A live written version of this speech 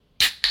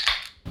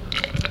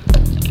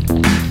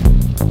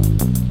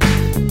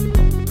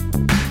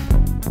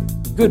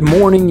Good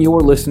morning,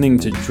 you're listening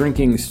to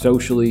Drinking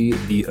Socially,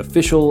 the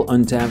official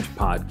Untapped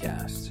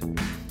podcast.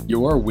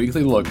 Your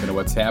weekly look into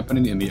what's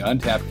happening in the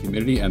Untapped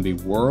community and the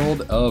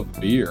world of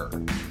beer.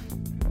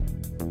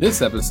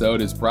 This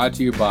episode is brought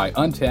to you by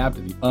Untapped,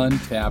 the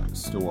Untapped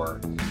store.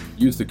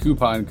 Use the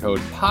coupon code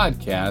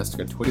PODCAST to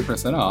get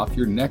 20% off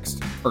your next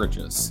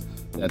purchase.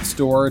 That's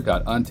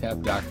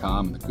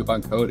store.untapped.com, and the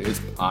coupon code is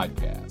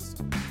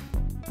PODCAST.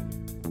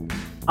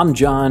 I'm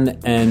John,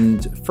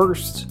 and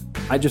first,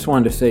 I just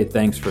wanted to say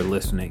thanks for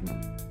listening.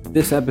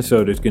 This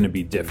episode is going to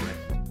be different.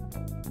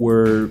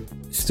 We're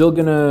still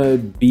going to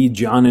be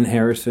John and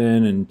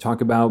Harrison and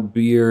talk about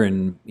beer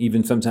and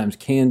even sometimes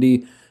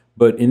candy,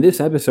 but in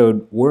this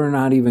episode, we're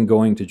not even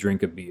going to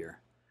drink a beer.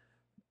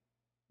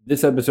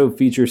 This episode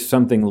features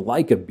something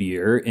like a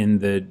beer in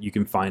that you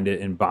can find it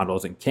in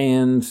bottles and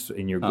cans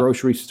in your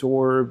grocery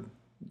store.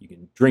 You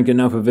can drink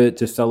enough of it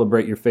to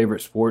celebrate your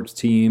favorite sports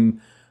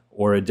team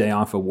or a day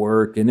off of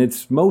work, and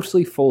it's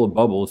mostly full of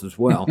bubbles as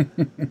well.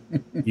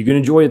 You can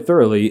enjoy it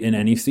thoroughly in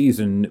any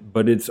season,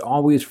 but it's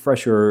always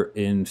fresher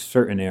in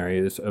certain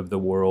areas of the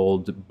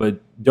world. But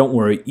don't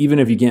worry, even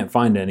if you can't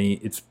find any,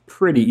 it's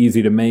pretty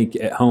easy to make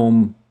at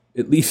home,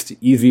 at least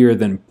easier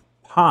than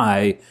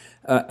pie.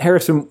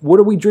 Harrison, what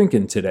are we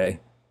drinking today?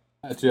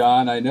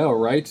 John, I know,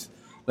 right?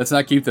 Let's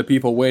not keep the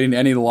people waiting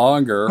any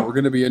longer. We're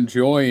going to be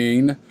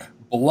enjoying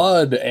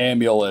Blood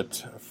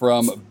Amulet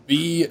from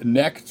Bee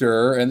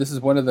Nectar, and this is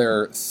one of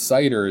their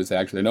ciders,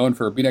 actually. They're known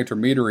for Bee Nectar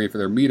Meadery for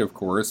their mead, of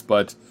course,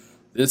 but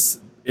this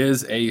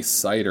is a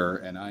cider,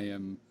 and I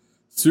am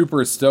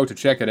super stoked to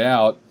check it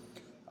out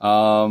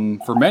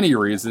for many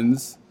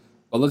reasons.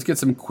 But let's get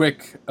some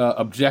quick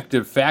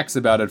objective facts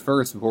about it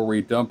first before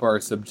we dump our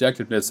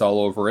subjectiveness all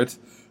over it.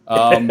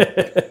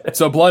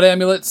 So Blood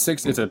Amulet,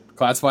 it's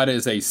classified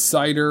as a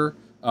cider,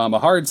 a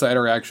hard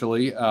cider,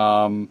 actually,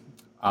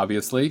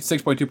 obviously.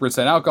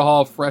 6.2%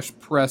 alcohol, fresh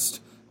pressed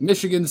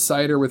Michigan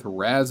cider with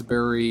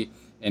raspberry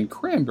and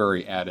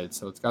cranberry added.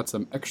 So it's got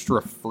some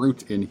extra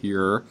fruit in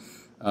here.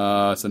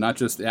 So not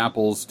just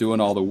apples doing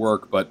all the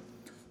work, but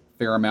a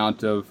fair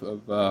amount of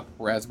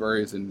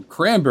raspberries and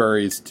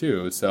cranberries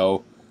too.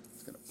 So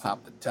it's going to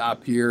pop the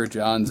top here.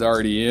 John's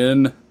already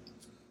in.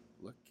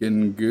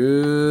 Looking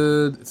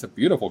good. It's a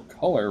beautiful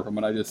color from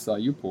what I just saw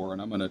you pour,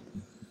 and I'm going to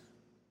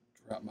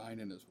drop mine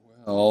in as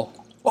well.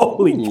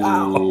 Holy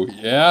cow!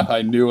 Yeah,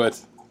 I knew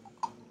it.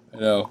 I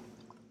know.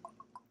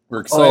 We're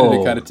excited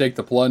to kind of take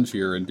the plunge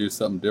here and do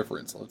something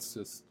different. So let's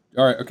just...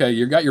 All right, okay,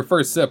 you got your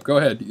first sip. Go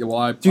ahead.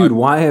 Dude,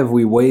 why have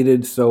we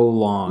waited so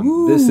long?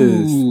 Ooh. This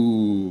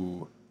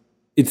is...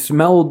 It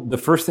smelled... The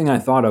first thing I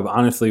thought of,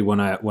 honestly, when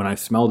I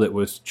smelled it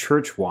was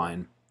church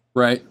wine.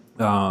 Right.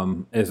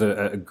 As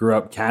I grew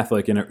up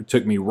Catholic, and it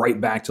took me right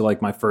back to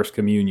like my first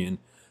communion.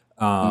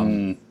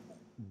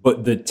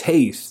 But the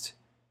taste...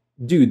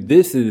 Dude,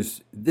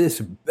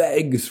 this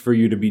begs for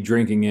you to be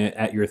drinking it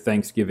at your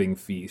Thanksgiving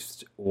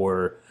feast.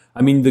 Or,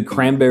 I mean, the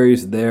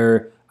cranberries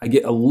there, I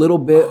get a little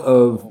bit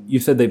of, you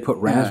said they put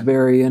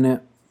raspberry in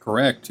it?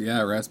 Correct,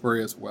 yeah,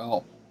 raspberry as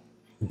well.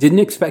 Didn't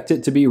expect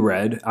it to be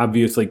red.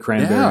 Obviously,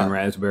 cranberry and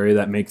raspberry,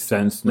 that makes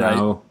sense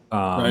now.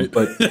 Right.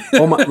 But,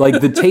 oh my,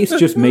 like, the taste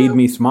just made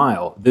me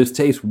smile. This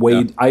taste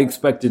I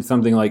expected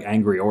something like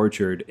Angry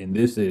Orchard, and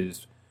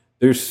there's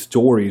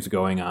stories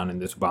going on in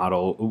this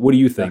bottle. What do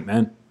you think,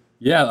 man?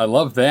 Yeah, I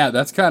love that.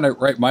 That's kind of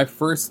right.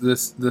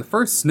 The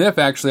first sniff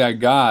actually I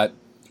got,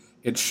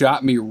 it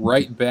shot me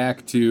right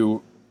back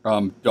to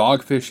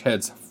Dogfish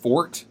Head's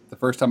Fort. The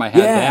first time I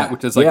had that,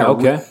 which is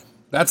like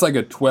that's like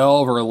a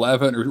 12 or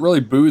 11 or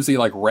really boozy,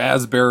 like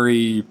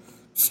raspberry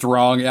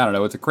strong. I don't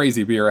know. It's a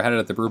crazy beer. I had it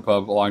at the brew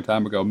pub a long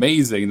time ago.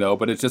 Amazing though,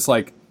 but it's just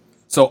like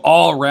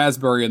all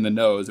raspberry in the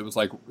nose. It was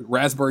like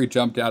raspberry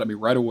jumped out at me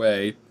right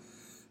away.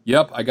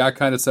 Yep, I got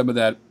kind of some of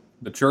that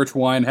the church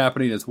wine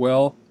happening as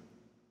well.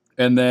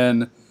 And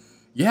then,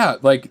 yeah,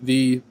 like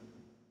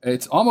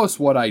it's almost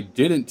what I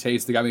didn't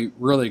taste that got me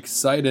really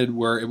excited.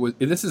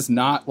 This is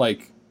not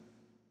like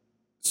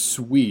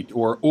sweet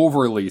or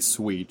overly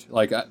sweet.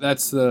 Like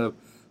that's the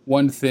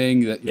one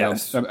thing that you know,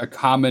 a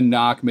common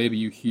knock maybe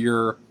you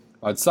hear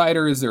on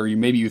ciders, or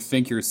maybe you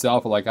think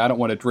yourself like, I don't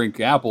want to drink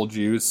apple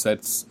juice.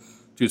 That's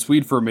too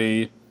sweet for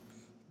me.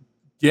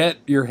 Get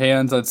your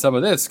hands on some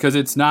of this because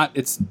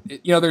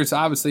there's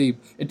obviously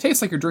it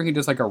tastes like you're drinking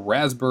just like a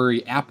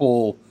raspberry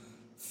apple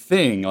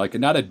thing, like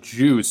not a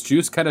juice.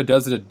 Juice kind of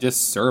does it a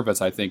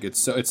disservice, I think. It's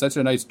such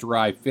a nice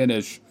dry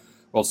finish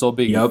while still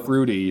being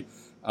fruity.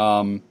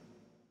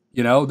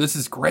 This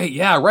is great.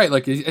 Yeah, right.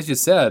 Like as you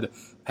said,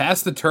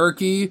 pass the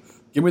turkey,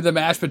 give me the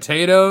mashed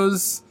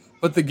potatoes,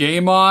 put the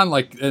game on.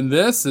 Like, and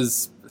this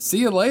is see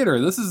you later.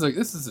 This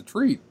is a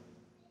treat.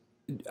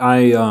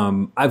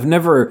 I've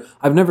never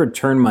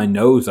turned my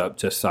nose up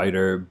to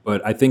cider,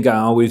 but I think I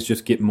always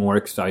just get more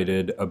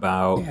excited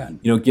about,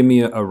 give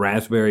me a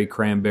raspberry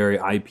cranberry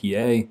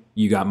IPA.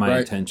 You got my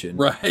attention.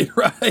 Right.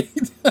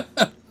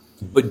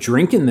 But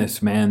drinking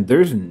this, man,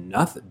 there's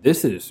nothing.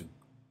 This is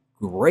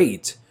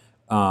great.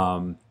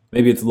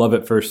 Maybe it's love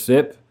at first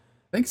sip.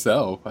 I think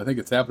so. I think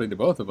it's happening to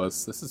both of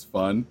us. This is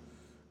fun.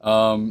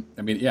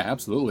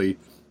 Absolutely.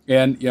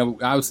 And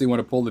obviously want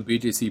to pull the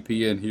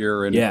BJCP in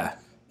here and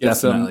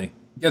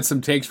get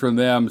some takes from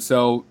them.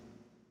 So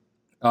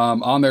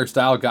on their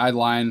style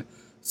guideline,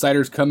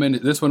 ciders come in.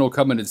 This one will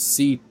come in as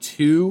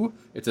C2.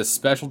 It's a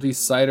specialty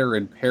cider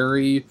and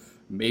perry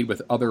made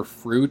with other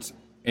fruit.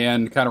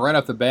 And kind of right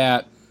off the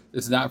bat,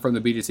 this is not from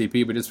the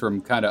BJCP, but just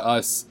from kind of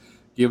us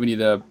giving you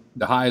the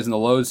highs and the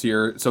lows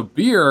here. So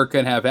beer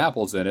can have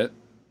apples in it,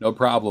 no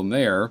problem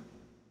there.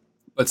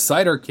 But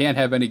cider can't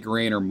have any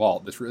grain or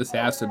malt. This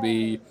has to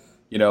be,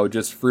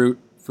 just fruit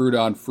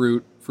on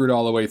fruit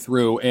all the way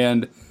through.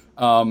 And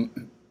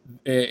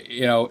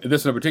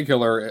this in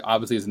particular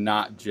obviously is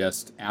not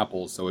just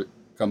apples, so it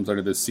comes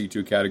under this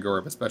C2 category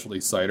of a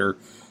specialty cider.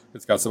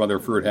 It's got some other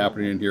fruit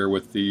happening in here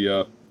with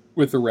the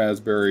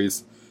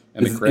raspberries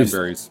and the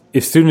cranberries.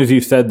 As soon as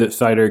you said that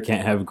cider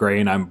can't have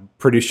grain, I'm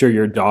pretty sure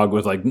your dog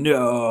was like,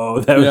 "No!"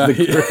 That was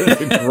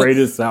the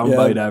greatest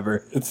soundbite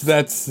ever. It's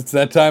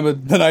that time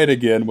of the night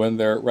again when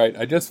they're right.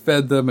 I just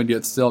fed them, and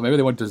yet still, maybe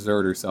they want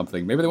dessert or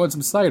something. Maybe they want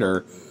some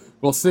cider.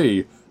 We'll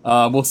see.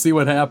 We'll see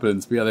what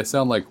happens. But yeah, they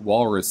sound like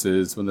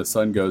walruses when the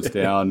sun goes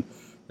down.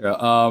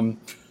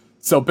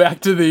 So back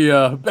to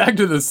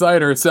the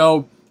cider.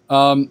 So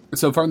from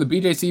the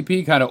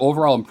BJCP kind of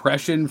overall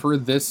impression for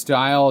this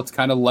style, it's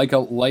kind of like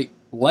a white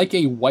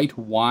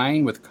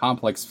wine with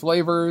complex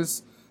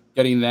flavors.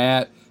 Getting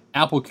that.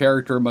 Apple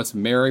character must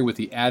marry with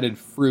the added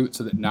fruit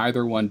so that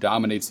neither one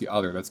dominates the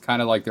other. That's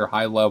kind of like their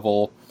high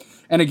level.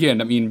 And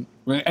again, I mean,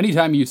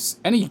 anytime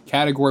any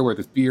category where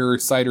there's beer,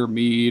 cider,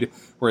 mead,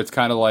 where it's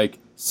kind of like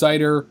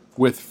cider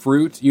with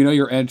fruit,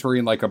 you're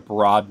entering like a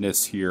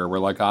broadness here where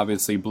like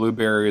obviously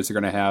blueberries are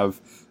going to have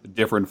a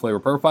different flavor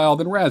profile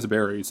than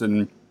raspberries.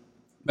 And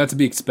that's to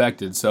be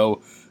expected.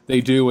 So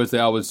they do, as they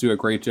always do, a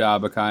great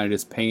job of kind of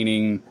just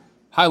painting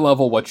high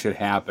level what should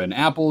happen.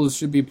 Apples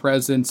should be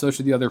present, so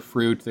should the other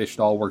fruit. They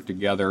should all work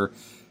together.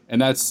 And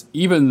that's,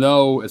 even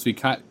though, as we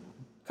kind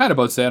of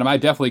both said, I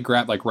definitely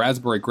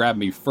raspberry grabbed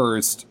me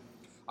first.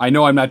 I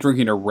know I'm not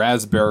drinking a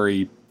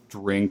raspberry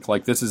drink.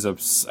 Like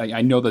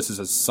I know this is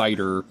a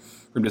cider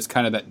from just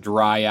kind of that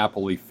dry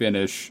appley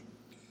finish.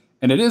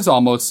 And it is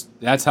almost,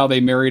 that's how they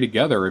marry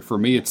together. For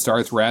me, it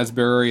starts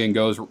raspberry and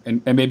goes,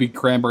 and maybe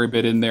cranberry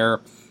bit in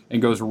there,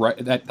 and goes right,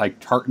 that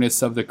like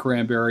tartness of the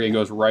cranberry, and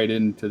goes right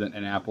into an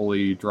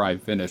appley dry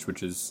finish,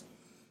 which is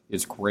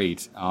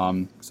great.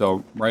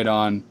 So right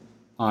on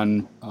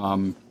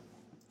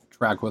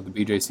track with the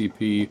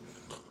BJCP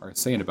are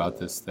saying about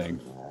this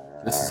thing.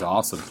 This is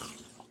awesome.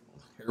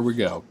 Here we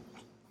go.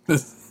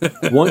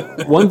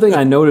 One thing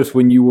I noticed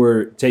when you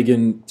were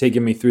taking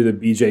me through the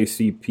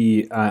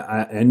BJCP,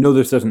 I know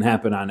this doesn't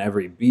happen on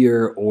every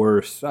beer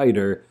or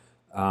cider.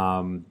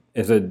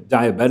 As a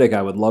diabetic,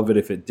 I would love it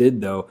if it did,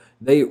 though.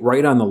 They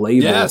write on the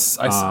label. Yes,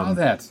 I saw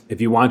that.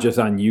 If you watch us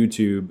on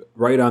YouTube,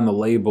 right on the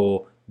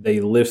label, they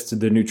list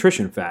the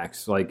nutrition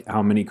facts, like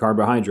how many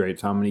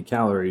carbohydrates, how many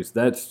calories.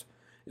 It's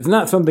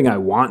not something I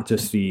want to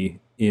see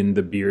in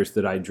the beers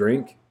that I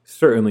drink.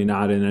 Certainly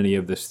not in any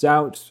of the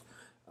stouts.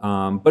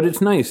 But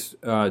it's nice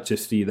to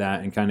see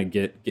that and kind of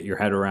get your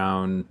head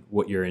around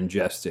what you're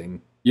ingesting.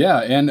 Yeah,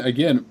 and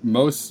again,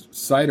 most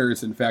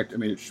ciders, in fact,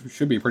 it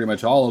should be pretty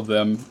much all of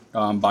them,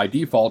 by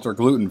default, are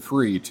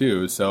gluten-free,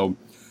 too. So,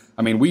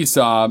 we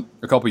saw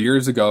a couple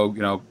years ago,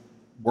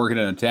 working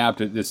in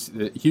Untappd, this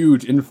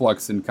huge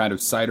influx in kind of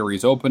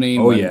cideries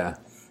opening. Yeah.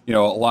 A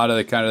lot of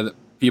the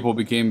people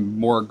became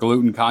more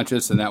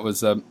gluten-conscious, and that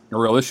was a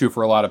real issue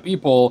for a lot of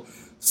people.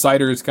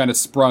 Ciders kind of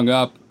sprung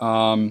up,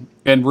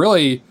 and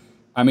really,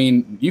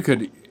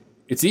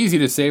 it's easy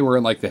to say we're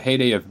in like the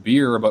heyday of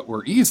beer, but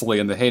we're easily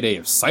in the heyday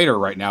of cider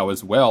right now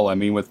as well.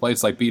 With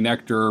places like B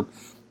Nectar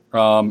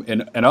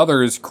and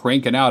others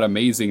cranking out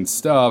amazing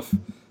stuff,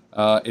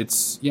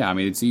 it's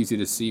easy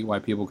to see why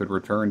people could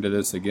return to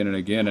this again and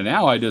again. And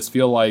now I just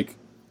feel like,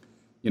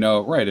 I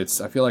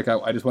feel like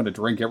I just want to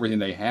drink everything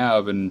they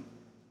have, and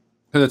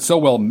because it's so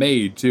well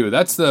made too.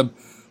 That's the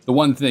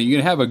one thing. You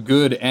can have a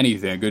good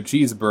anything, a good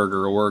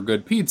cheeseburger or a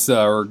good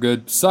pizza or a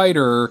good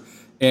cider,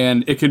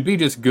 and it can be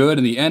just good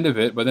in the end of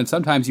it, but then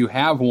sometimes you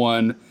have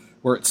one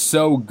where it's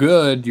so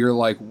good, you're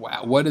like,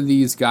 wow, what do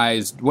these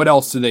guys, what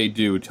else do they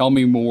do? Tell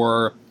me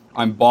more.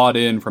 I'm bought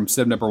in from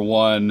sip number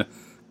one,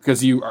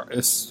 because you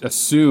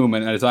assume,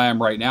 and as I am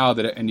right now,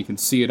 and you can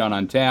see it on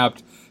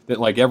Untappd,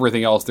 that like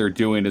everything else they're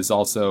doing is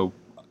also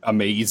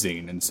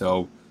amazing. And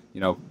so,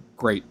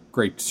 great.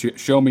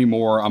 Show me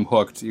more. I'm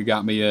hooked. You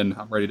got me in.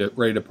 I'm ready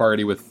to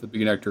party with the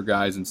B Nectar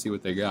guys and see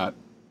what they got.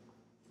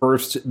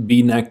 First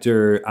B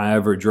Nectar I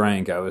ever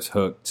drank, I was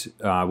hooked.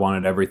 I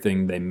wanted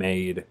everything they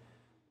made.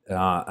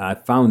 I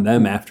found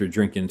them after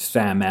drinking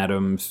Sam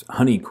Adams'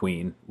 Honey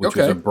Queen, which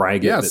was a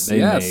braggot that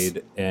they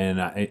made.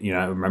 And I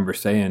remember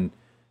saying,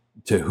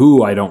 to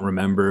who I don't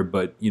remember,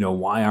 but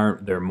why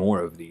aren't there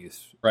more of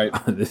these? Right.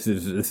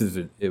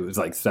 It was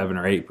like 7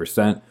 or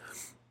 8%.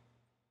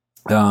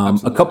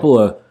 A couple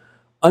of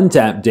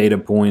Untappd data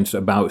points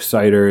about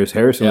ciders.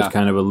 Harrison was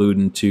kind of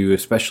alluding to,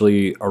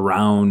 especially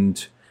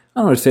around I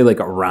don't want to say like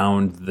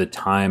around the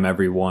time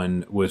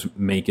everyone was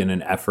making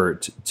an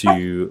effort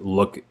to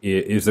look,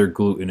 is there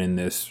gluten in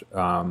this?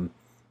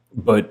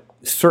 But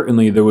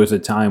certainly there was a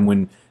time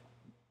when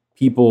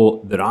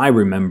people that I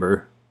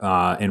remember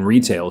in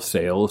retail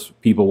sales,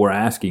 people were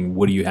asking,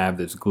 what do you have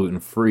that's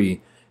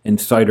gluten-free? And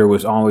cider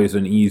was always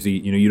an easy,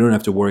 you don't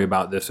have to worry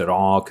about this at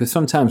all. Because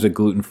sometimes a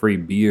gluten-free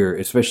beer,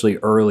 especially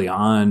early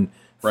on,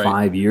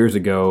 5 years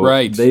ago,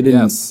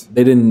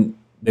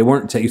 they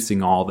weren't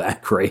tasting all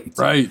that great.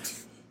 Right.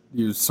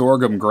 Use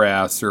sorghum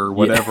grass or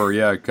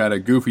whatever, kind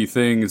of goofy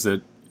things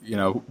that,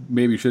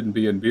 maybe shouldn't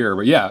be in beer.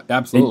 But yeah,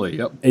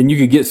 absolutely. And you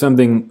could get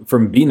something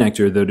from Bee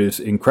Nectar that is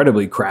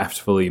incredibly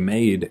craftfully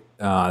made.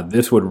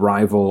 This would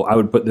rival, I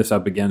would put this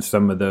up against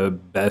some of the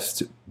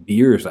best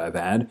beers I've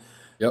had.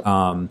 Yep.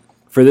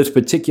 For this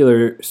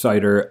particular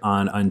cider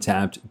on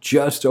Untappd,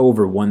 just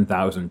over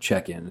 1,000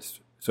 check-ins.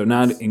 So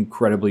not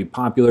incredibly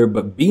popular,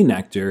 but Bee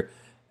Nectar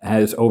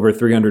has over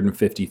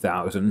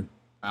 350,000.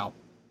 Wow.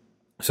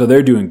 So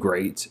they're doing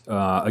great.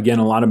 Again,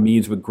 a lot of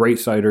meads with great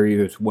cider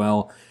as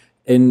well.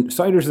 And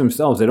ciders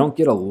themselves, they don't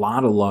get a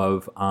lot of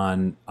love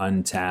on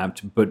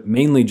Untappd, but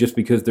mainly just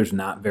because there's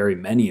not very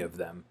many of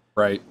them.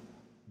 Right.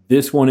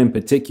 This one in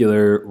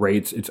particular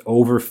rates, it's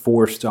over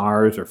 4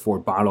 stars or 4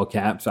 bottle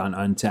caps on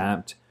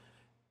Untappd.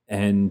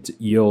 And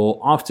you'll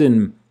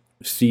often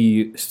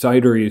see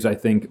cideries, I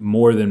think,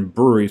 more than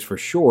breweries for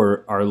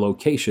sure, are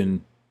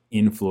location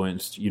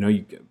influenced.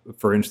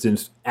 For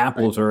instance,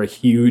 apples are a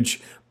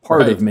huge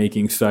part of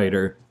making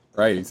cider.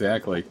 Right,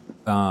 exactly.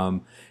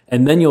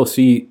 And then you'll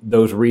see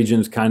those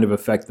regions kind of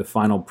affect the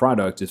final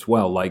product as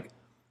well. Like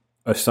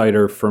a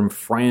cider from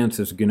France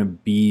is going to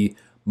be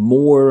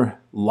more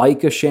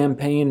like a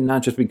champagne,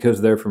 not just because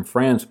they're from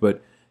France,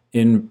 but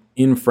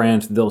in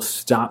France, they'll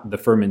stop the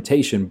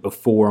fermentation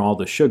before all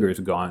the sugar is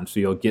gone. So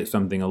you'll get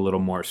something a little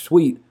more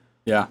sweet.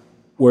 Yeah.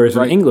 Whereas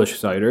an English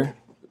cider,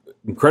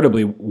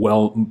 incredibly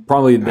well,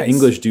 probably the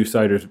English do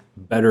ciders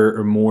better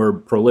or more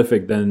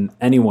prolific than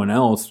anyone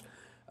else.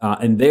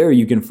 And there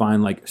you can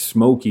find like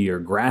smoky or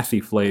grassy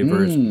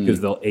flavors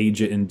because they'll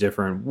age it in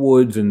different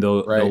woods and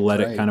they'll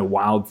let it kind of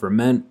wild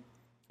ferment.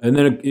 And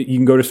then you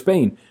can go to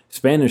Spain.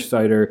 Spanish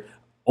cider,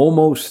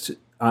 almost,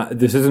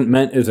 this isn't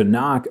meant as a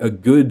knock, a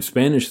good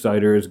Spanish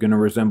cider is going to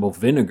resemble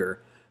vinegar.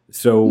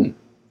 So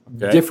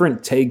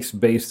different takes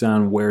based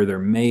on where they're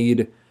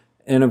made.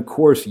 And of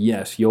course,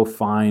 yes, you'll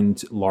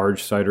find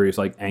large cideries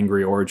like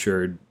Angry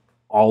Orchard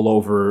all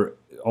over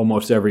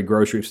almost every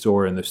grocery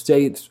store in the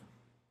States.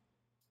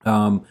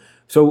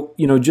 So,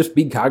 just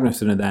be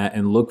cognizant of that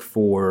and look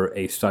for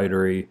a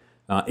cidery.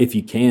 If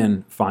you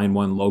can find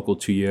one local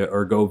to you,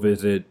 or go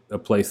visit a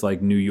place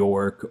like New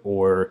York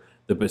or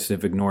the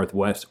Pacific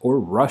Northwest or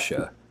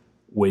Russia,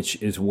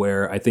 which is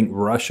where I think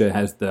Russia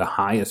has the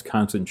highest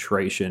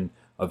concentration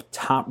of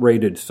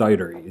top-rated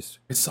cideries.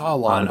 I saw a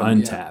lot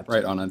on Untappd.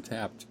 Yeah, on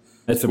Untappd.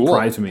 That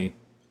surprised me.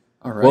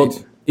 All right.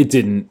 Well, it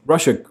didn't.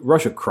 Russia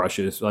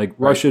crushes. Like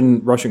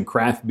Russian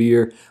craft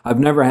beer. I've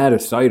never had a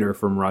cider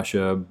from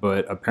Russia,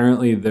 but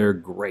apparently they're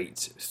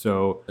great.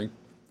 So,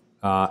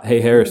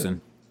 hey, Harrison.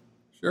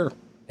 Sure.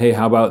 Hey,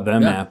 how about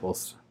them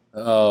apples?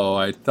 Oh,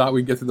 I thought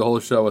we'd get through the whole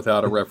show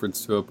without a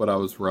reference to it, but I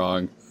was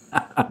wrong.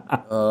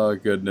 Oh,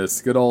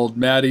 goodness. Good old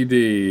Matty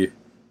D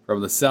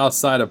from the south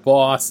side of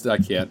Boston. I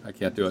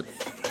can't do it.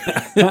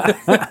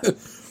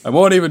 I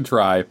won't even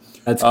try.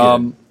 That's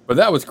good. But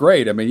that was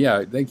great. I mean,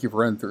 yeah, thank you for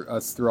running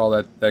us through all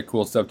that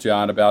cool stuff,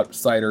 John, about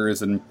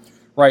ciders. And,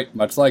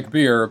 much like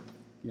beer,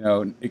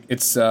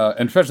 it's,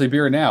 and especially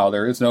beer now,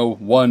 there is no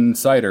one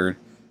cider.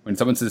 When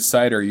someone says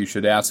cider, you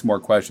should ask more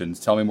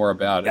questions. Tell me more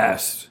about it.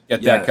 Yes.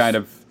 Get that kind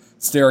of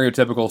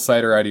stereotypical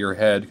cider out of your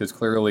head, because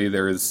clearly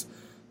there's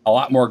a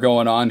lot more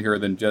going on here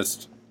than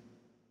just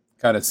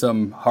kind of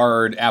some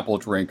hard apple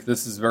drink.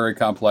 This is very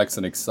complex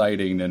and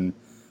exciting, and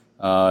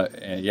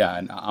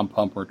I'm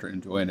pumped we're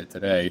enjoying it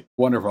today.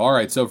 Wonderful. All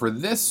right, so for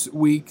this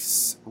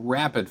week's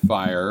Rapid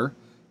Fire,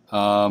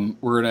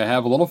 we're going to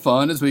have a little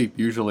fun, as we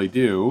usually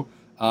do.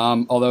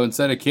 Although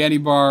instead of candy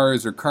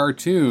bars or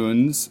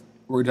cartoons,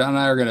 John and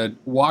I are going to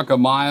walk a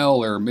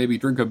mile or maybe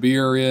drink a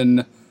beer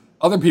in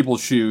other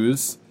people's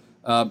shoes,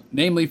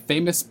 namely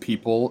famous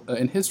people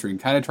in history, and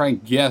kind of try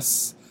and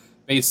guess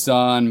based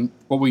on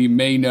what we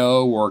may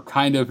know or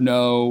kind of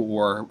know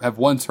or have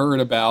once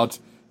heard about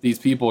these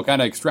people, kind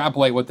of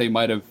extrapolate what they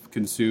might have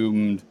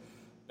consumed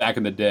back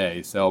in the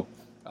day. So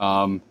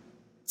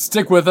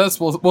stick with us.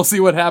 We'll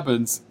see what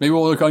happens. Maybe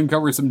we'll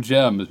uncover some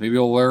gems. Maybe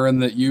we'll learn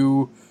that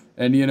you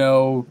and,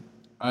 the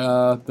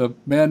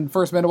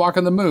first man to walk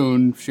on the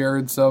moon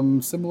shared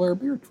some similar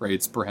beer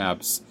traits,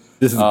 perhaps.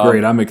 This is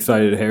great. I'm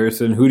excited,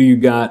 Harrison. Who do you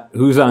got?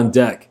 Who's on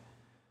deck?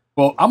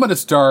 Well, I'm going to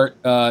start,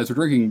 as we're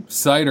drinking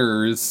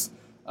ciders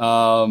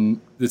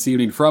this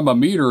evening from a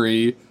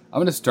meadery, I'm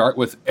going to start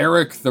with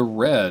Eric the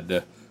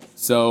Red.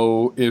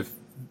 So if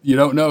you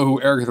don't know who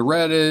Eric the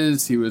Red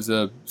is, he was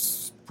a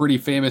pretty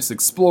famous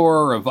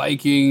explorer, a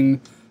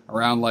Viking,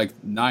 around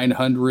like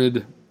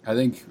 900, I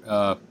think,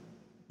 now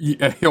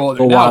a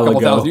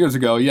couple thousand years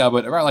ago,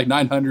 but around like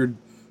 900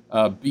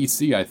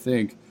 BC, I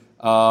think.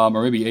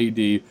 or maybe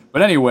AD.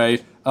 But anyway,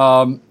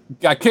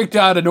 got kicked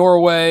out of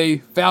Norway,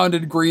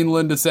 founded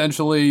Greenland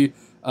essentially.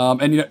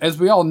 And as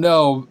we all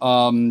know,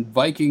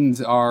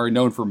 Vikings are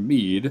known for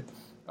mead.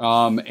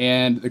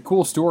 And the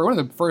cool story, one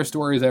of the first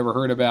stories I ever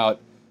heard about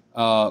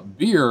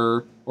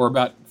beer or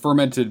about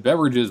fermented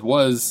beverages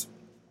was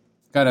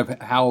kind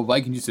of how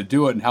Vikings used to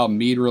do it and how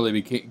mead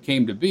really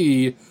came to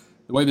be.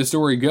 The way the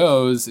story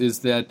goes is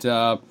that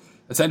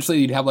essentially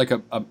you'd have like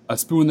a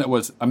spoon that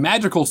was a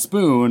magical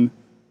spoon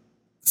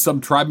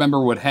some tribe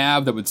member would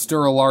have that would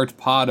stir a large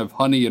pot of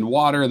honey and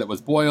water that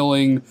was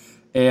boiling,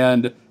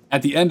 and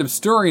at the end of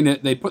stirring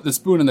it, they'd put the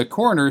spoon in the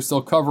corner,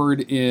 still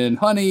covered in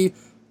honey.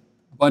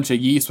 A bunch of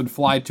yeast would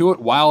fly to it,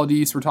 wild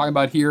yeast we're talking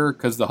about here,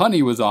 because the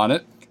honey was on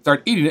it.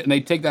 Start eating it, and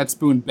they'd take that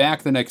spoon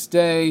back the next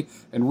day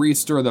and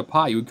re-stir the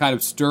pot. You would kind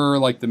of stir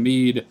like the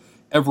mead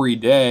every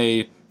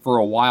day for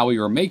a while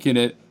you were making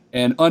it,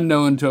 and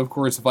unknown to, of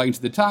course, the Vikings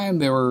at the time,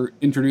 they were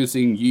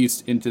introducing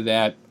yeast into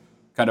that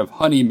kind of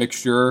honey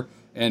mixture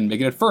and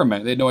making it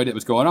ferment. They had no idea what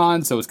was going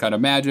on, so it was kind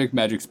of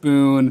magic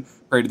spoon,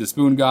 pray to the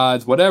spoon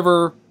gods,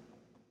 whatever.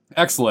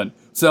 Excellent.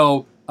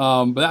 So,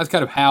 but that's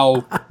kind of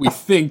how we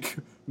think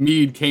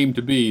mead came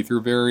to be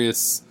through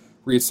various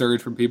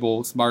research from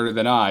people smarter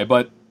than I.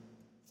 But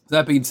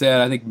that being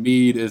said, I think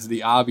mead is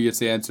the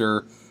obvious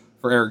answer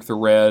for Eric the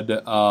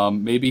Red.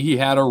 Maybe he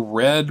had a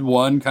red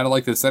one, kind of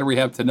like the setter we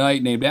have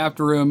tonight, named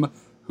after him.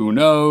 Who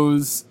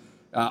knows?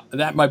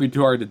 That might be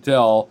too hard to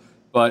tell.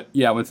 But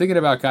yeah, when thinking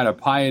about kind of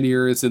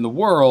pioneers in the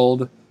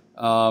world,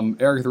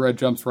 Eric the Red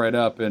jumps right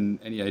up, and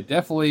yeah,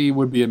 definitely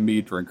would be a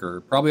mead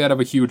drinker. Probably out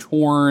of a huge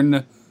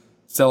horn,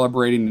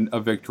 celebrating a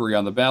victory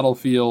on the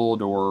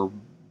battlefield or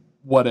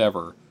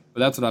whatever.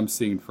 But that's what I'm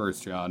seeing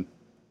first, John.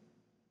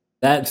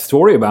 That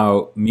story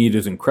about mead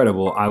is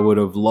incredible. I would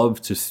have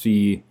loved to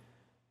see,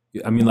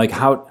 I mean, like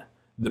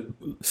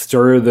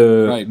stir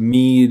the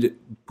mead,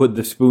 put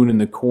the spoon in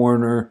the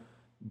corner,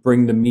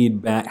 bring the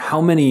mead back.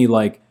 How many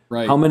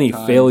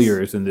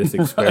failures in this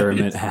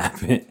experiment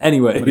happened?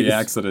 Anyway, how many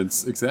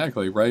accidents?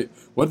 Exactly, right?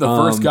 What the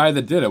first guy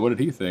that did it? What did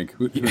he think?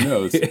 Who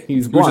knows? He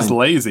was just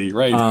lazy,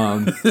 right?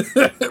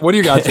 What do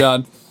you got,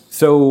 John?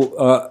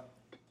 So,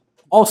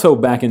 also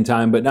back in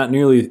time, but not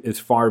nearly as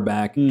far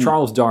back,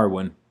 Charles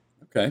Darwin.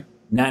 Okay.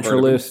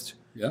 Naturalist,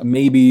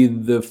 maybe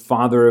the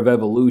father of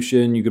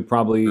evolution. You could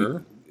probably,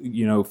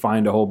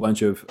 find a whole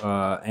bunch of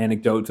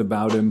anecdotes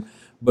about him.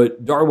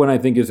 But Darwin, I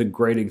think, is a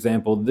great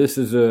example. This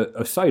is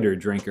a cider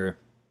drinker.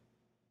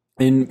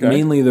 And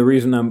mainly the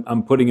reason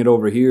I'm putting it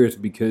over here is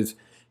because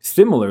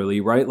similarly,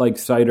 right, like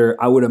cider,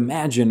 I would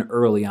imagine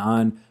early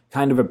on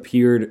kind of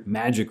appeared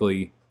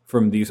magically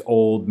from these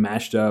old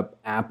mashed up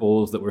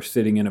apples that were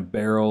sitting in a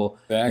barrel.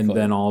 Exactly. And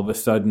then all of a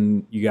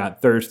sudden you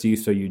got thirsty,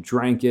 so you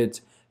drank it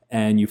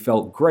and you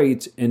felt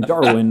great. And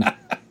Darwin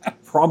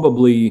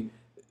probably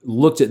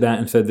looked at that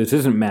and said, this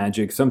isn't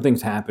magic,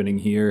 something's happening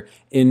here.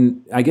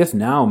 And I guess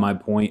now my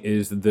point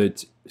is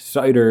that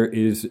cider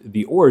is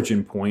the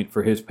origin point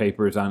for his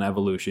papers on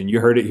evolution. You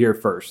heard it here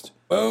first.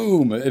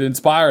 Boom! It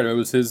inspired him. It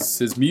was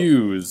his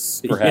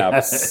muse,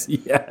 perhaps.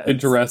 Yes.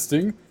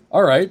 Interesting.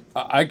 All right.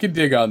 I could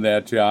dig on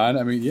that, John.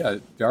 I mean, yeah,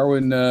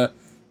 Darwin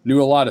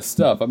knew a lot of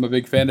stuff. I'm a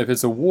big fan of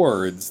his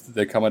awards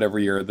that come out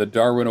every year, the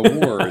Darwin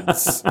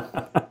Awards.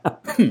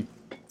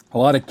 A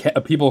lot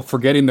of people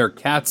forgetting their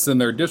cats in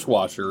their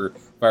dishwasher,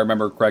 if I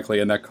remember correctly,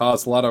 and that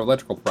caused a lot of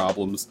electrical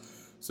problems.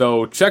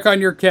 So check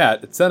on your cat.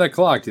 It's 10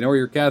 o'clock. Do you know where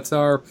your cats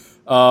are?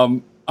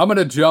 I'm going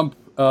to jump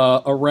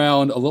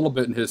around a little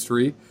bit in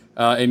history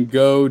and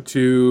go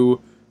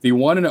to the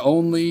one and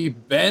only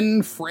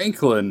Ben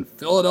Franklin,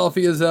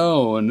 Philadelphia's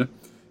own,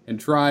 and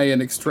try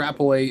and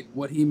extrapolate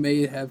what he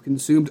may have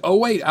consumed. Oh,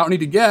 wait, I don't need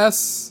to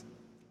guess.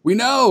 We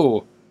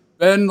know.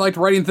 Ben liked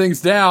writing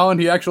things down.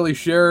 He actually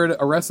shared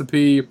a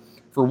recipe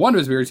for one of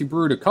his beers. He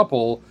brewed a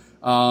couple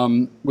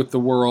with the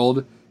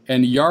world,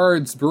 and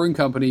Yard's Brewing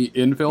Company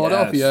in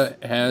Philadelphia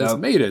has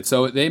made it.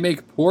 So they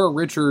make Poor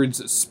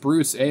Richard's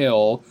Spruce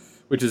Ale,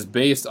 which is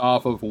based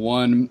off of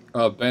one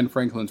of Ben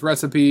Franklin's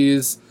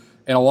recipes.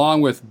 And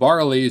along with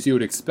barley, as you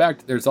would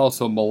expect, there's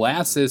also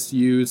molasses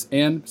used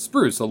and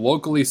spruce. A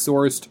locally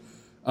sourced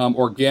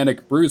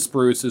organic brewed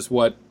spruce is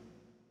what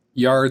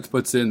Yards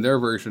puts in their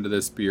version of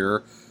this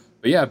beer.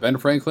 But yeah, Ben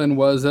Franklin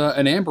was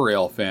an amber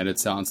ale fan, it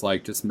sounds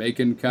like, just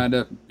making kind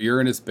of beer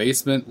in his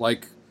basement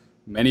like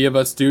many of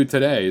us do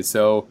today.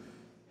 So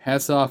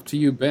hats off to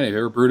you, Ben. If you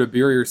ever brewed a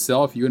beer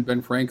yourself, you and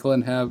Ben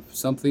Franklin have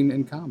something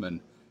in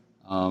common.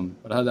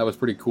 But I thought that was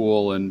pretty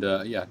cool. And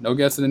yeah, no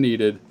guessing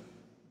needed.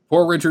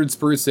 Poor Richard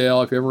Spruce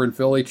Ale. If you're ever in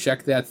Philly,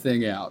 check that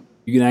thing out.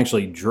 You can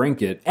actually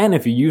drink it. And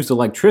if you used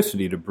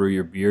electricity to brew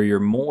your beer, you're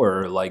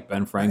more like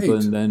Ben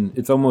Franklin than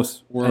it's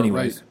almost...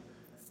 Anyways.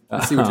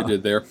 Right. I see what you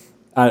did there.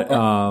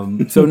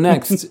 So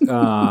next,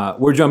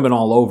 we're jumping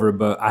all over,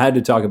 but I had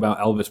to talk about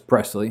Elvis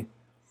Presley.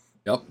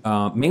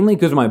 Yep. Mainly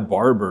because my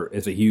barber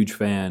is a huge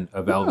fan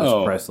of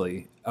Elvis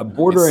Presley.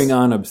 Bordering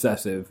on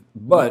obsessive.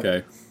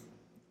 But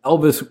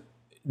Elvis,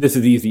 this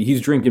is easy. He's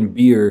drinking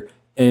beer.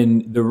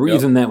 And the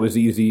reason that was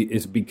easy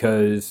is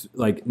because,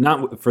 like,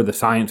 not for the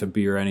science of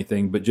beer or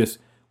anything, but just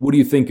what do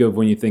you think of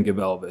when you think of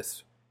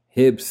Elvis?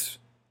 Hips,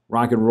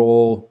 rock and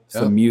roll,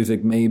 some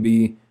music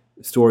maybe,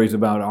 stories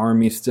about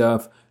army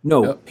stuff.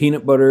 No,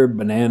 peanut butter,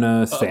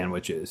 banana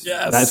sandwiches.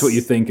 Yes. That's what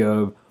you think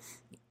of.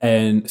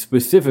 And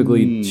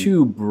specifically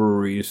two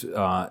breweries,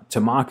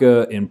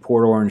 Tamaka in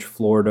Port Orange,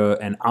 Florida,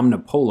 and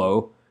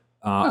Omnipollo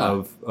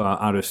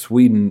out of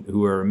Sweden,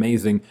 who are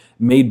amazing,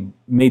 made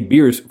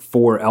beers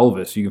for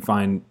Elvis. You can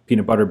find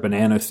peanut butter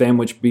banana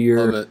sandwich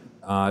beer. Love it.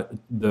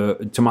 The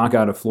Tamaka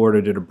out of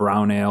Florida did a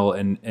brown ale,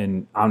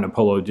 and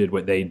Omnipollo did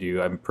what they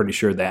do. I'm pretty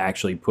sure they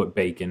actually put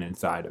bacon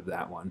inside of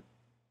that one.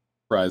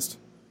 Surprised.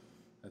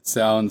 That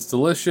sounds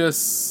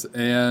delicious,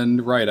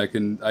 and right, I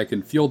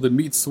can feel the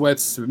meat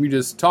sweats from you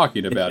just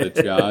talking about it,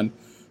 John.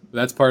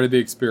 That's part of the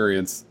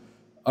experience.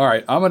 All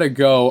right, I'm going to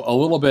go a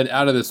little bit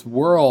out of this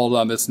world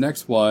on this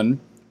next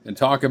one and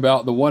talk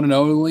about the one and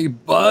only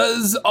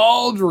Buzz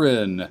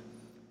Aldrin.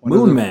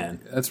 Moon Man.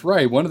 That's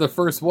right, one of the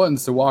first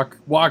ones to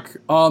walk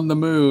on the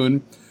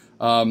moon.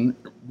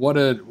 What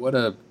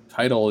a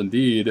title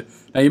indeed.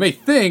 Now, you may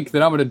think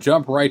that I'm going to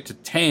jump right to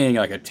Tang,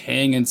 like a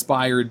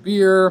Tang-inspired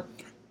beer.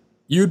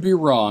 You'd be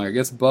wrong. I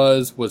guess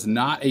Buzz was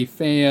not a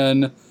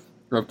fan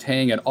of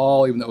Tang at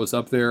all, even though it was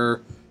up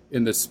there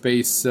in the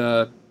space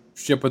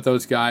ship with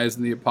those guys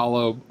in the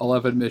Apollo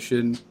 11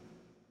 mission.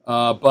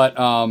 But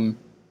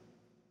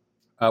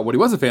what he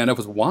was a fan of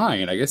was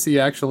wine. I guess he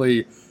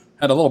actually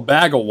had a little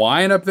bag of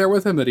wine up there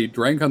with him that he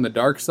drank on the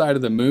dark side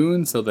of the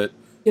moon so that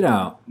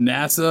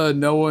NASA,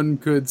 no one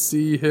could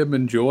see him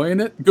enjoying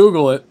it.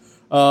 Google it.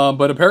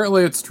 But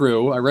apparently it's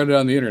true. I read it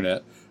on the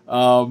internet.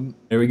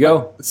 There we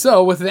go.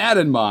 So with that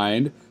in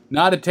mind,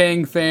 not a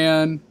Tang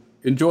fan,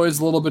 enjoys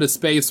a little bit of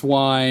space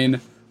wine.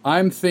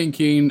 I'm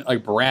thinking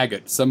like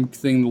Braggot,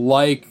 something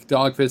like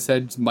Dogfish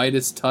Head's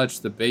Midas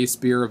Touch. The base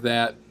beer of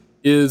that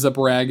is a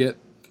Braggot.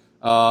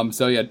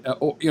 So yeah,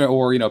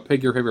 or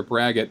pick your favorite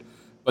Braggot.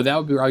 But that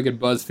would be where I get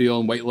Buzz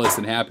feeling weightless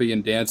and happy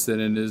and dancing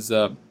in his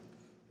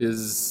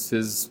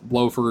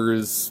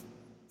loafers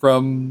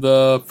from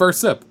the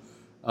first sip.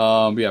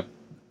 Yeah,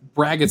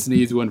 Braggot's an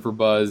easy one for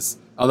Buzz.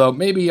 Although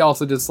maybe he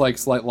also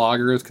dislikes light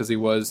lagers because he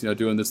was,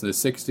 doing this in the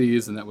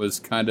 60s, and that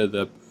was kind of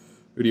the,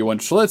 who do you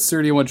want, Schlitz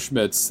or do you want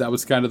Schmitz? That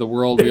was kind of the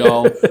world we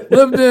all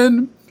lived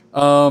in.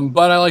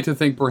 But I like to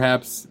think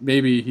perhaps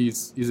maybe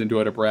he's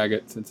enjoyed a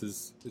Braggot since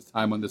his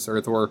time on this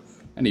Earth or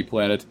any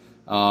planet.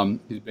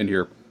 He's been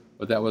here.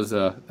 But that was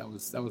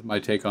my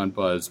take on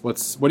Buzz.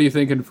 What are you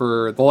thinking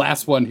for the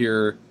last one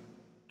here,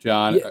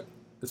 John? Yeah.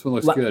 This one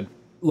looks good.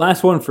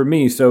 Last one for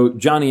me. So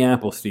Johnny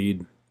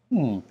Appleseed.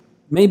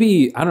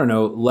 Maybe, I don't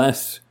know,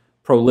 less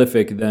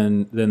prolific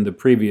than the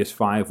previous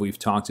five we've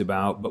talked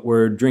about, but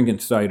we're drinking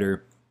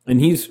cider, and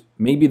he's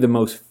maybe the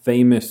most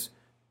famous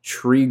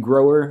tree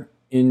grower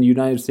in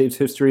United States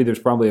history. There's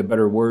probably a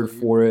better word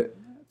for it.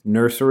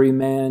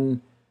 Nurseryman,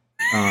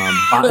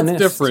 botanist.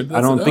 That's different. I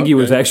don't think he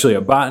was actually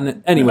a botanist.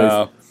 Anyways.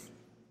 No.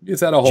 He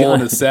just had a hole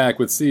in his sack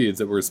with seeds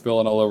that were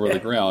spilling all over the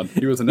ground.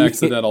 He was an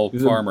accidental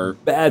farmer.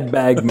 Bad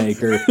bag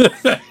maker.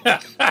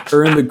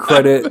 Earned the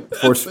credit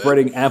for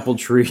spreading apple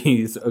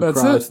trees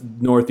across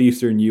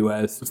northeastern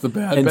U.S. It's the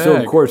bad and bag. So,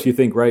 of course, you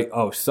think, right,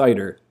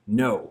 cider.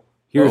 No.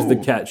 Here's the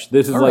catch.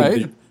 This is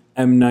the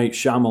M. Night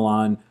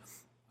Shyamalan.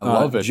 I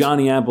love it.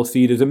 Johnny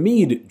Appleseed is a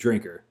mead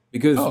drinker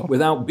because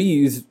without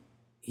bees,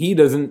 he's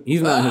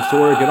not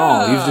historic at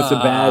all. He's just a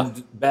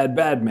bad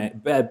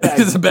bag.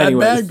 He's a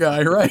bad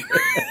guy, right?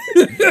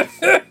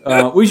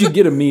 We should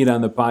get a mead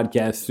on the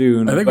podcast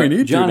soon. I think we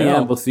need Johnny to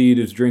now. Appleseed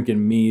is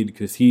drinking mead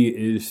because he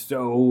is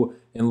so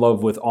in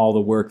love with all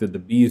the work that the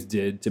bees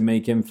did to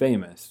make him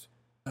famous.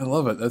 I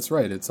love it. That's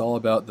right. It's all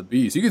about the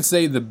bees. You could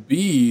say the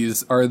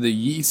bees are the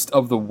yeast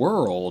of the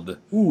world.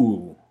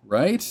 Ooh.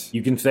 Right?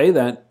 You can say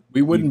that.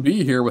 We wouldn't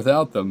be here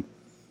without them.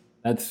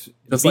 That's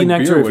just Bee like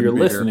Nectar, beer if you're wouldn't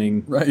be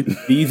listening. Here. Right.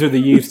 Bees are the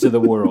yeast of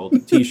the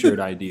world. T-shirt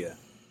idea.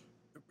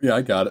 Yeah,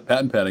 I got it.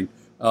 Patent pending.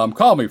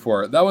 Call me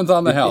for it. That one's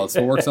on the house.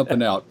 We'll work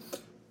something out.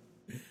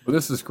 But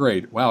this is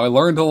great. Wow, I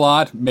learned a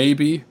lot.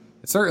 Maybe.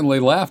 I certainly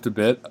laughed a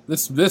bit.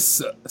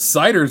 This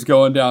cider's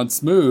going down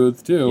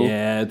smooth, too.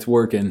 Yeah, it's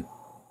working.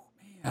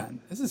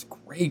 Man, this is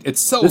great. It's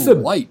so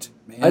light,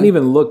 man. I didn't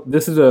even look.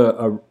 This is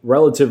a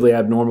relatively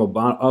abnormal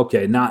bottle.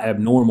 Okay, not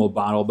abnormal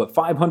bottle, but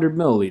 500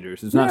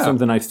 milliliters. It's not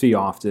something I see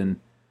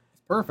often.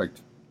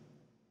 Perfect.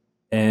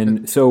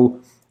 And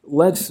so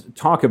let's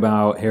talk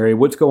about, Harry,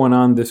 what's going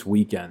on this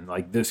weekend,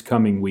 like this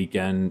coming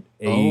weekend,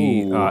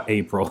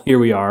 April. Here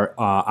we are,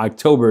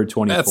 October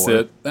 24th. That's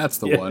it. That's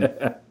the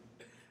one.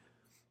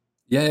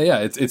 Yeah.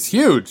 It's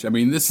huge. I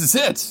mean, this is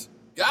it.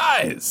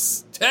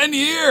 Guys, 10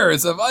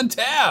 years of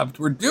Untapped.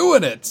 We're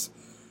doing it.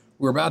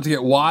 We're about to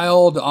get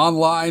wild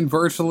online,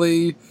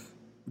 virtually,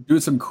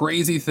 do some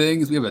crazy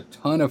things. We have a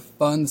ton of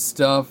fun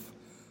stuff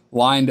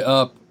lined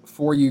up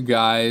for you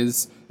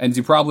guys. And as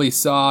you probably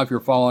saw, if you're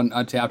following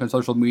Untapped on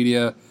social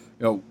media,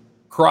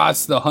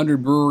 across the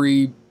 100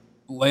 brewery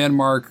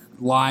landmark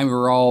line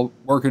we're all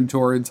working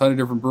towards. 100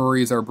 different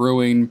breweries are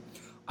brewing.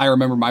 I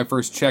remember my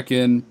first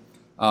check-in,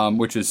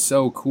 which is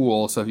so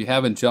cool. So if you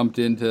haven't jumped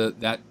into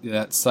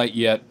that site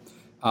yet,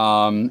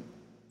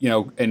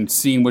 and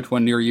seeing which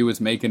one near you is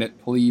making it,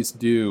 please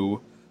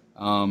do.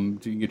 You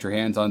can get your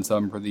hands on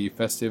some for the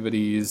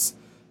festivities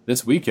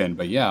this weekend.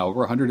 But yeah, over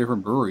 100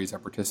 different breweries are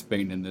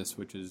participating in this,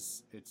 which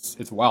is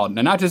it's wild.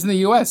 And not just in the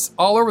U.S.,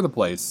 all over the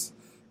place.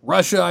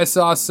 Russia, I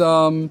saw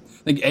some.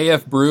 I think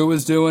AF Brew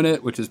is doing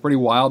it, which is pretty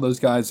wild. Those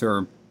guys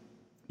are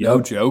no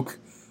joke.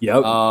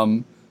 Yep.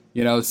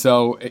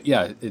 So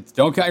it's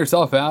don't count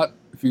yourself out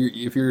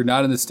if you're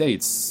not in the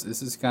States.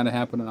 This is kind of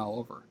happening all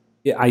over.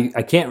 Yeah,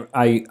 I can't.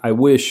 I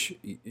wish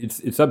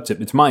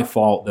it's my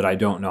fault that I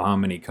don't know how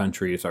many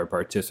countries are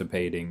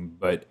participating,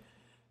 but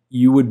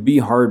you would be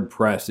hard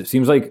pressed. It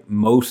seems like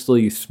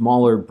mostly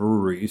smaller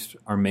breweries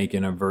are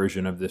making a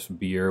version of this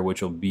beer,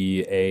 which will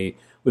be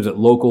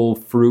local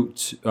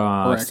fruit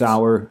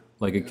sour,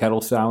 like a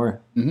kettle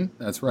sour. Mm-hmm.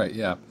 That's right.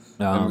 Yeah,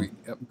 and we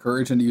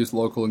encourage them to use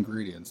local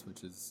ingredients,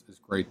 which is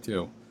great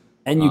too.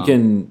 And you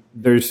can.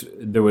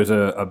 There was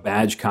a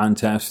badge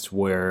contest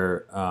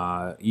where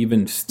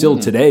even still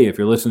today, if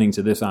you're listening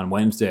to this on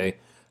Wednesday,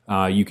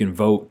 you can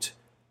vote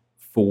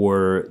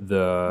for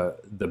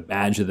the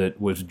badge that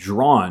was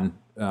drawn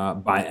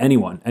by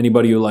anyone.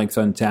 Anybody who likes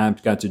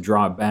Untapped got to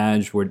draw a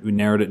badge. We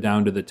narrowed it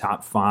down to the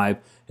top 5,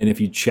 and if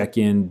you check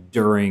in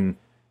during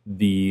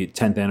the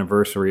 10th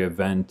anniversary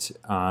event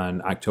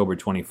on October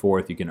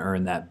 24th, you can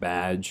earn that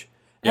badge,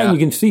 and you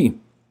can see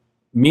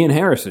me and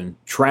Harrison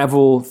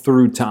travel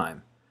through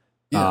time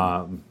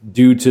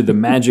due to the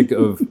magic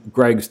of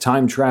Greg's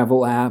time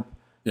travel app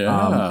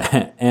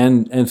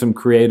and some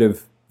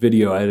creative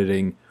video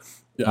editing.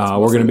 We're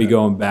going to be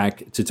going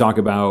back to talk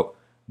about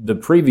the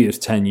previous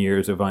 10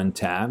 years of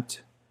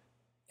Untapped.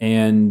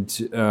 And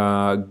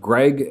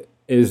Greg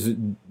is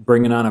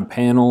bringing on a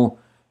panel,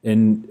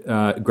 and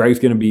Greg's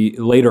going to be,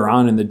 later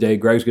on in the day,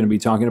 Greg's going to be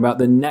talking about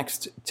the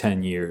next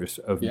 10 years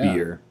of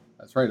beer.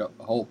 That's right.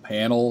 A whole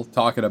panel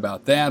talking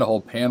about that. A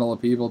whole panel of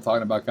people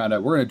talking about John and I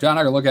are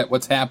going to look at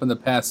what's happened the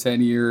past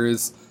 10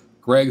 years.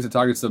 Greg's going to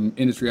talk to some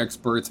industry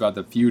experts about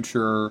the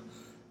future,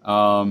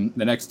 the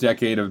next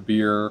decade of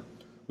beer,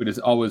 which is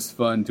always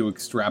fun to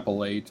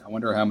extrapolate. I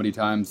wonder how many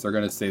times they're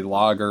going to say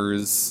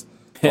lagers.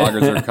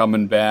 Lagers are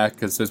coming back,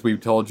 because as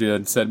we've told you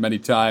and said many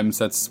times,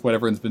 that's what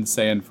everyone's been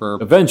saying for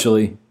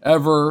eventually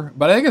ever.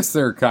 But I guess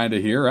they're kind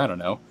of here. I don't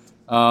know.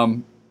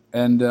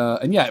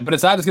 But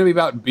it's not just going to be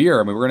about beer.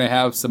 I mean, we're going to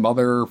have some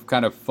other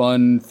kind of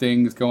fun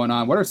things going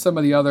on. What are some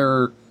of the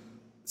other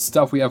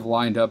stuff we have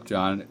lined up,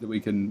 John, that we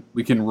can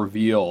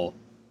reveal?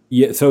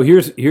 Yeah, so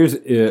here's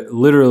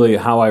literally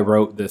how I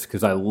wrote this,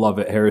 because I love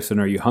it. Harrison,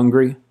 are you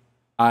hungry?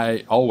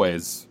 I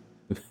always.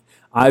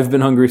 I've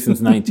been hungry since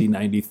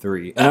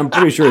 1993, and I'm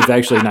pretty sure it's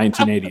actually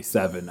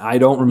 1987. I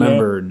don't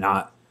remember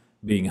not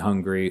being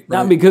hungry, right.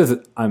 Not because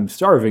I'm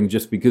starving,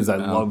 just because I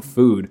love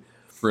food.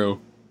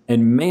 True.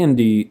 And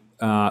Mandy,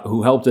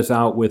 who helped us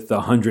out with the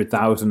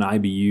 100,000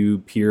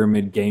 IBU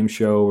pyramid game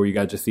show, where you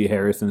got to see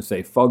Harrison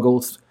say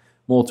Fuggles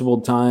multiple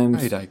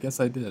times. Right, I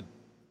guess I did.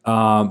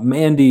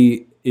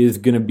 Mandy is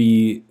going to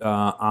be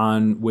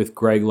on with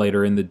Greg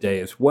later in the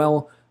day as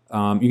well.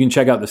 You can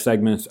check out the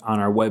segments on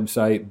our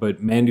website, but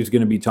Mandy's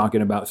going to be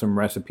talking about some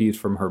recipes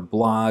from her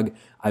blog.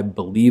 I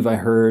believe I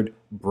heard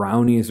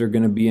brownies are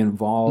going to be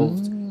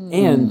involved.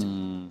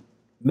 And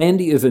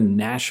Mandy is a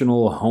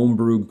national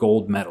homebrew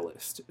gold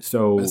medalist.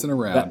 So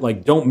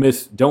don't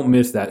miss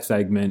that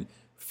segment.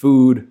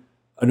 Food,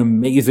 an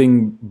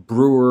amazing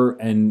brewer,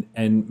 and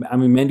I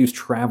mean, Mandy's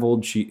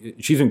traveled.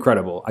 She's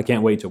incredible. I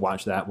can't wait to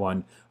watch that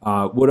one.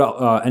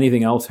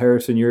 Anything else,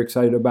 Harrison, you're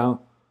excited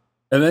about?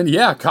 And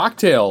then,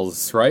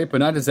 cocktails, right? But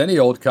not just any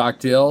old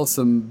cocktail.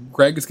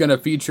 Greg's going to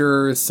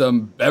feature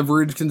some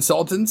beverage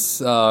consultants.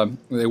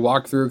 They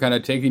walk through kind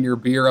of taking your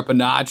beer up a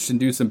notch and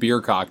do some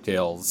beer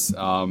cocktails.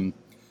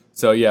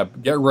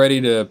 Get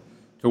ready to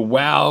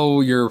wow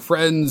your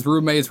friends,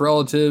 roommates,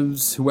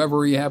 relatives,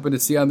 whoever you happen to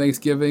see on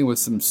Thanksgiving with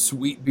some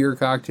sweet beer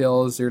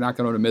cocktails. You're not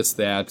going to miss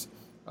that.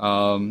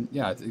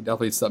 It's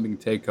definitely something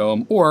to take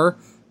home. Or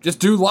just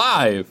do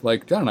live,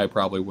 like John and I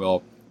probably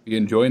will. Be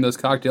enjoying those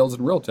cocktails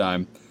in real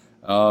time.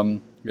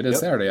 It is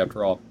Saturday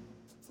after all.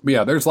 But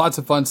yeah, there's lots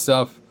of fun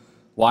stuff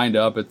lined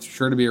up. It's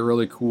sure to be a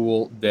really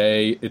cool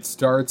day. It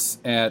starts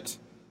at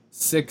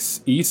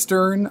 6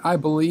 Eastern, I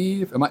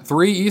believe.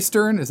 3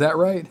 Eastern? Is that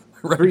right?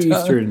 3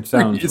 Eastern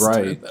sounds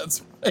right.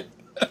 That's right.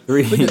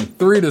 3 to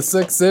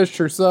 6-ish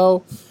or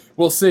so.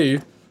 We'll see.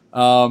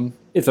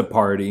 It's a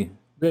party.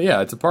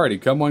 Yeah, it's a party.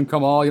 Come on,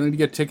 come all. You don't need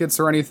to get tickets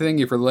or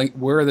anything.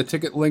 Where are the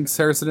ticket links,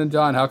 Harrison and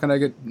John? How can I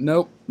get...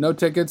 Nope, no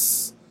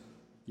tickets.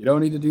 You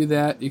don't need to do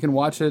that. You can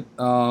watch it.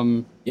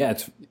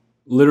 It's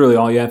literally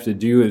all you have to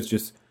do is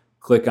just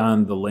click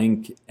on the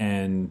link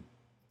and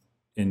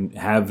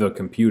have the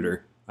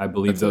computer. I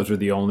believe those are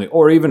the only...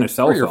 Or even a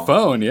cell phone. Or your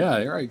phone,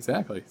 yeah. Right,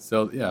 exactly.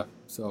 So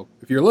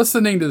if you're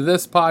listening to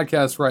this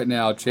podcast right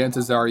now,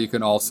 chances are you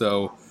can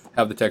also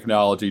have the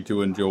technology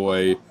to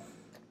enjoy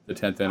the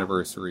 10th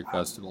anniversary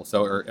festival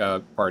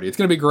party. It's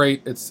going to be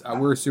great.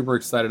 We're super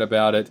excited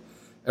about it.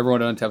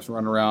 Everyone on Untapped's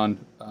running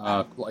around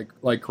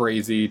like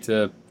crazy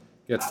to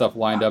get stuff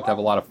lined up to have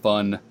a lot of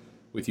fun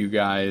with you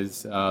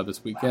guys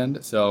this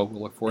weekend. So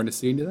we'll look forward to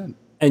seeing you then.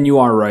 And you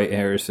are right,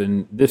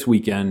 Harrison. This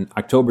weekend,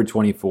 October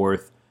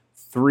 24th,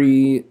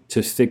 3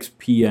 to 6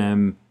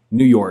 p.m.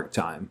 New York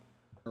time.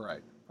 All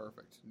right.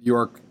 Perfect. New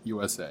York,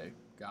 USA.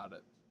 Got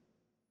it.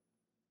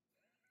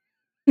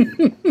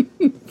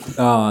 This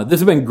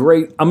has been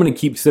great. I'm going to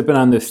keep sipping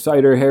on this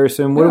cider,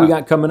 Harrison. What do we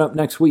got coming up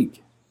next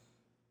week?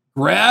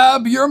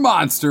 Grab your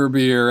monster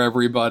beer,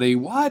 everybody.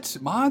 What?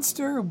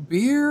 Monster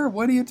beer?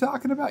 What are you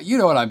talking about? You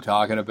know what I'm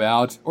talking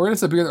about. Or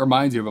just a beer that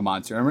reminds you of a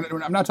monster.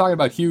 I'm not talking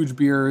about huge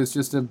beer. It's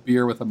just a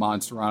beer with a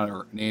monster on it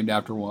or named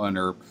after one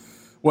or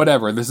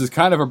whatever. This is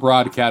kind of a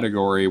broad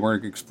category. We're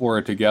going to explore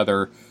it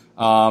together.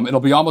 It'll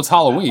be almost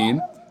Halloween.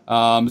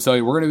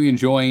 So we're going to be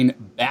enjoying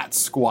Bat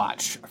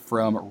Squatch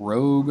from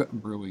Rogue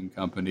Brewing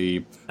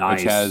Company,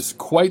 which has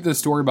quite the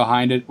story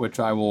behind it, which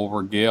I will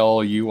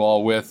regale you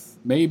all with,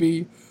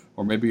 maybe.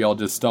 Or maybe I'll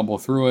just stumble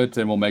through it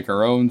and we'll make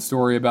our own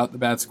story about the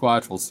Bat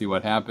Squatch. We'll see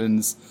what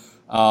happens.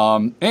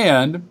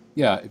 And,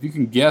 yeah, if you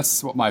can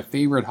guess what my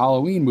favorite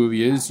Halloween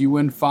movie is, you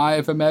win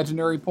 5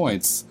 imaginary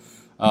points.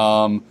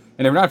 And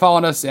if you're not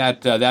following us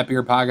at That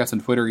Beer Podcast on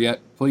Twitter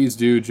yet, please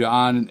do.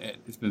 John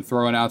has been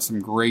throwing out some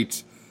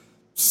great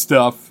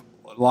stuff.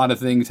 A lot of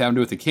things having to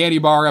do with the Candy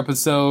Bar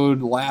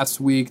episode last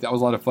week. That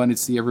was a lot of fun to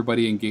see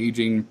everybody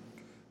engaging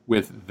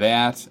with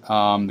that,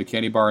 the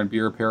Candy Bar and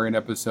Beer Pairing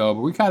episode.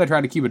 But we kind of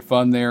try to keep it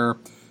fun there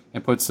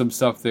and put some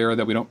stuff there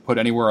that we don't put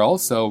anywhere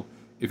else. So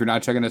if you're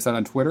not checking us out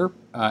on Twitter,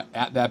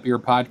 at That Beer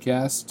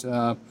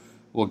Podcast,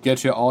 we'll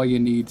get you all you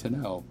need to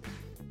know.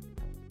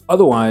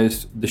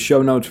 Otherwise, the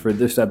show notes for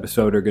this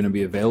episode are going to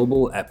be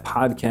available at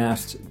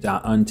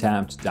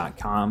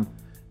podcast.untapped.com.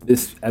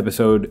 This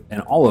episode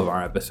and all of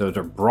our episodes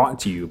are brought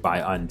to you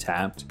by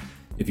Untapped.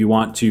 If you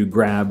want to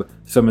grab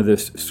some of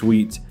this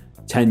sweet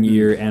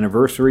 10-year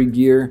anniversary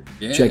gear,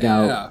 check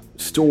out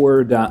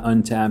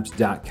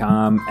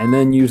store.untapped.com and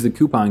then use the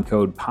coupon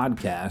code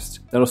podcast.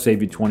 That'll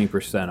save you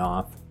 20%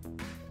 off.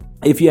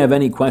 If you have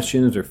any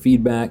questions or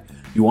feedback,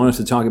 you want us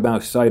to talk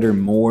about cider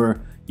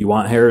more, you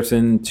want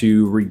Harrison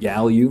to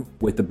regale you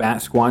with the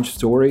Bat Squatch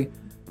story,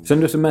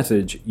 send us a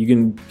message. You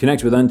can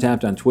connect with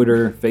Untapped on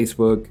Twitter,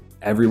 Facebook,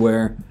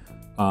 everywhere.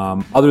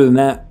 Other than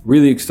that,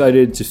 really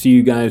excited to see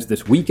you guys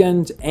this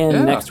weekend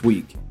and next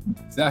week.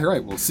 Exactly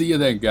right. We'll see you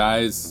then,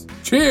 guys.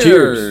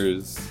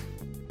 Cheers.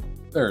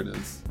 There it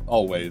is.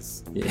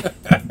 Always. Yeah.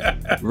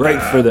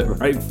 Right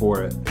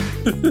for it.